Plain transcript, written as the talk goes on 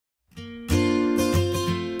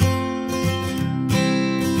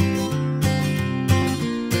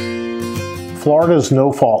Florida's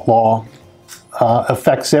no-fault law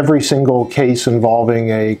affects every single case involving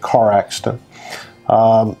a car accident.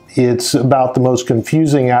 It's about the most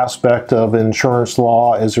confusing aspect of insurance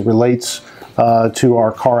law as it relates to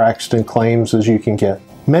our car accident claims as you can get.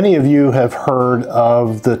 Many of you have heard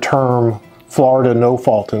of the term Florida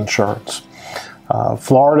no-fault insurance.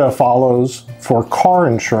 Florida follows, for car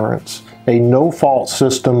insurance, a no-fault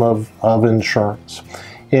system of insurance.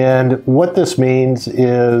 And what this means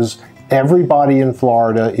is everybody in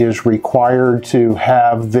Florida is required to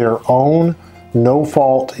have their own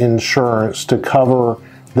no-fault insurance to cover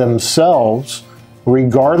themselves,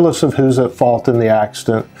 regardless of who's at fault in the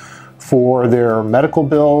accident, for their medical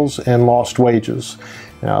bills and lost wages.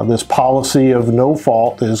 Now, this policy of no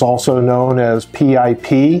fault is also known as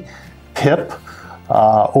PIP, PIP,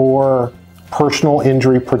 or personal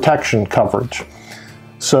injury protection coverage.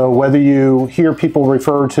 So whether you hear people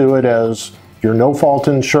refer to it as your no-fault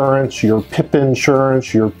insurance, your PIP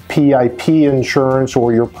insurance, your PIP insurance,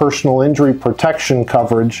 or your personal injury protection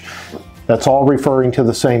coverage, that's all referring to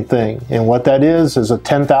the same thing. And what that is a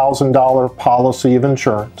 $10,000 policy of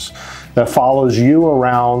insurance that follows you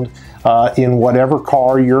around in whatever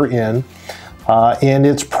car you're in. And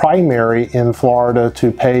it's primary in Florida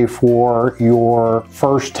to pay for your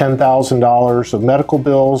first $10,000 of medical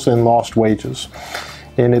bills and lost wages.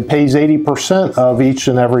 And it pays 80% of each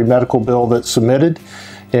and every medical bill that's submitted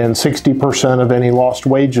and 60% of any lost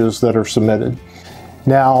wages that are submitted.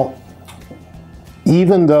 Now,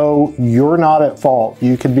 even though you're not at fault,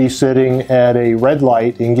 you could be sitting at a red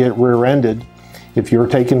light and get rear-ended. If you're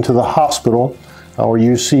taken to the hospital or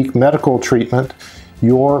you seek medical treatment,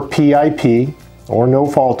 your PIP, or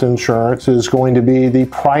no-fault insurance, is going to be the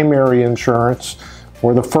primary insurance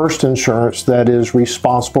or the first insurance that is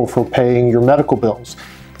responsible for paying your medical bills,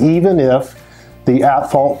 even if the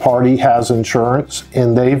at-fault party has insurance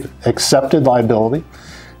and they've accepted liability,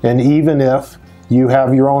 and even if you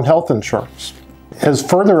have your own health insurance. As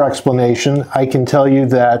further explanation, I can tell you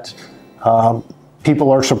that people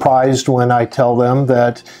are surprised when I tell them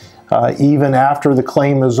that even after the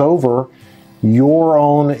claim is over, your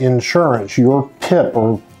own insurance, your PIP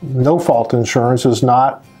or no-fault insurance, is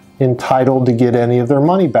not entitled to get any of their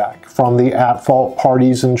money back from the at-fault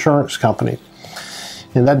party's insurance company.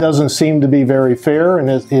 And that doesn't seem to be very fair, and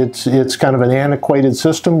it's kind of an antiquated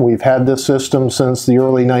system. We've had this system since the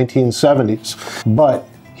early 1970s. But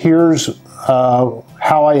here's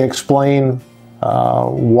how I explain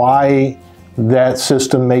why that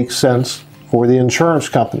system makes sense for the insurance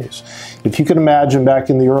companies. If you can imagine, back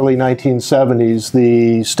in the early 1970s,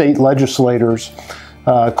 the state legislators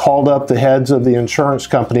called up the heads of the insurance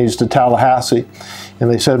companies to Tallahassee, and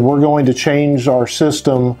they said, we're going to change our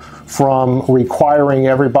system from requiring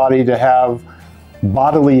everybody to have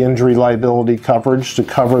bodily injury liability coverage to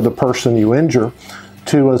cover the person you injure,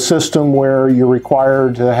 to a system where you're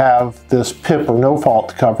required to have this PIP or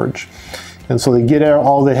no-fault coverage. And so they get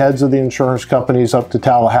all the heads of the insurance companies up to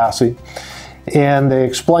Tallahassee, and they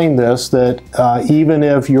explain this, that even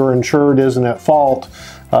if your insured isn't at fault,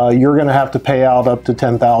 you're going to have to pay out up to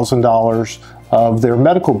 $10,000 of their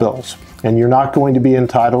medical bills. And you're not going to be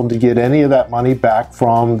entitled to get any of that money back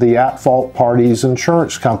from the at-fault party's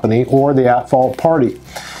insurance company or the at-fault party.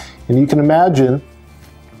 And you can imagine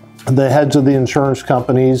the heads of the insurance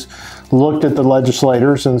companies looked at the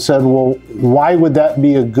legislators and said, well, why would that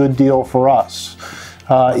be a good deal for us?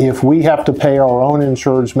 If we have to pay our own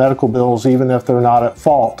insured's medical bills, even if they're not at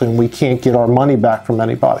fault, and we can't get our money back from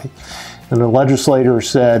anybody. And the legislators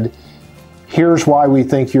said, here's why we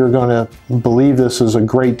think you're going to believe this is a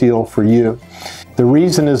great deal for you. The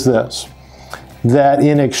reason is this, that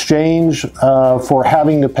in exchange for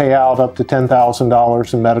having to pay out up to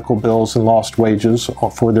 $10,000 in medical bills and lost wages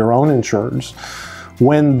for their own insureds,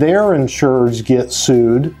 when their insureds get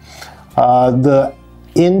sued, the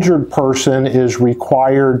injured person is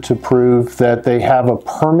required to prove that they have a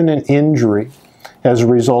permanent injury as a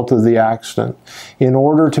result of the accident in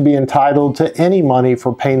order to be entitled to any money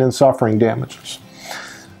for pain and suffering damages.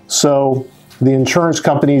 So the insurance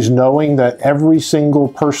companies, knowing that every single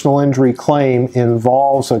personal injury claim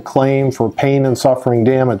involves a claim for pain and suffering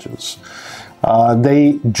damages,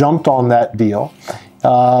 they jumped on that deal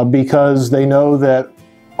because they know that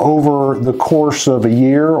over the course of a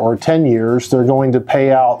year or 10 years, they're going to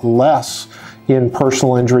pay out less in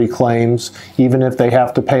personal injury claims, even if they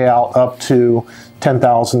have to pay out up to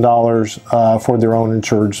 $10,000 for their own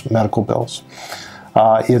insured's medical bills.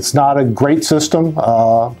 It's not a great system.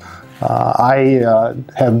 I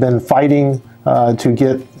have been fighting to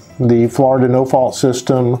get the Florida no-fault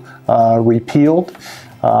system repealed.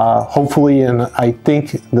 Hopefully, and I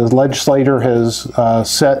think the legislator has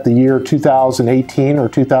set the year 2018 or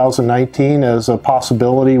 2019 as a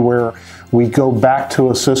possibility where we go back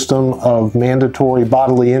to a system of mandatory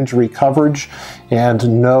bodily injury coverage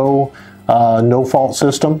and no fault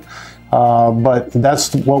system. But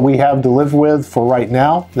that's what we have to live with for right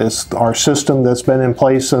now. It's our system that's been in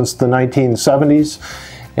place since the 1970s.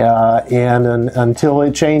 Until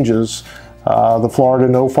it changes, the Florida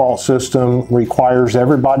no-fault system requires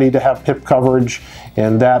everybody to have PIP coverage,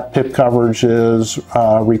 and that PIP coverage is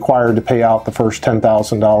required to pay out the first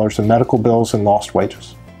 $10,000 in medical bills and lost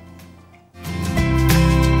wages.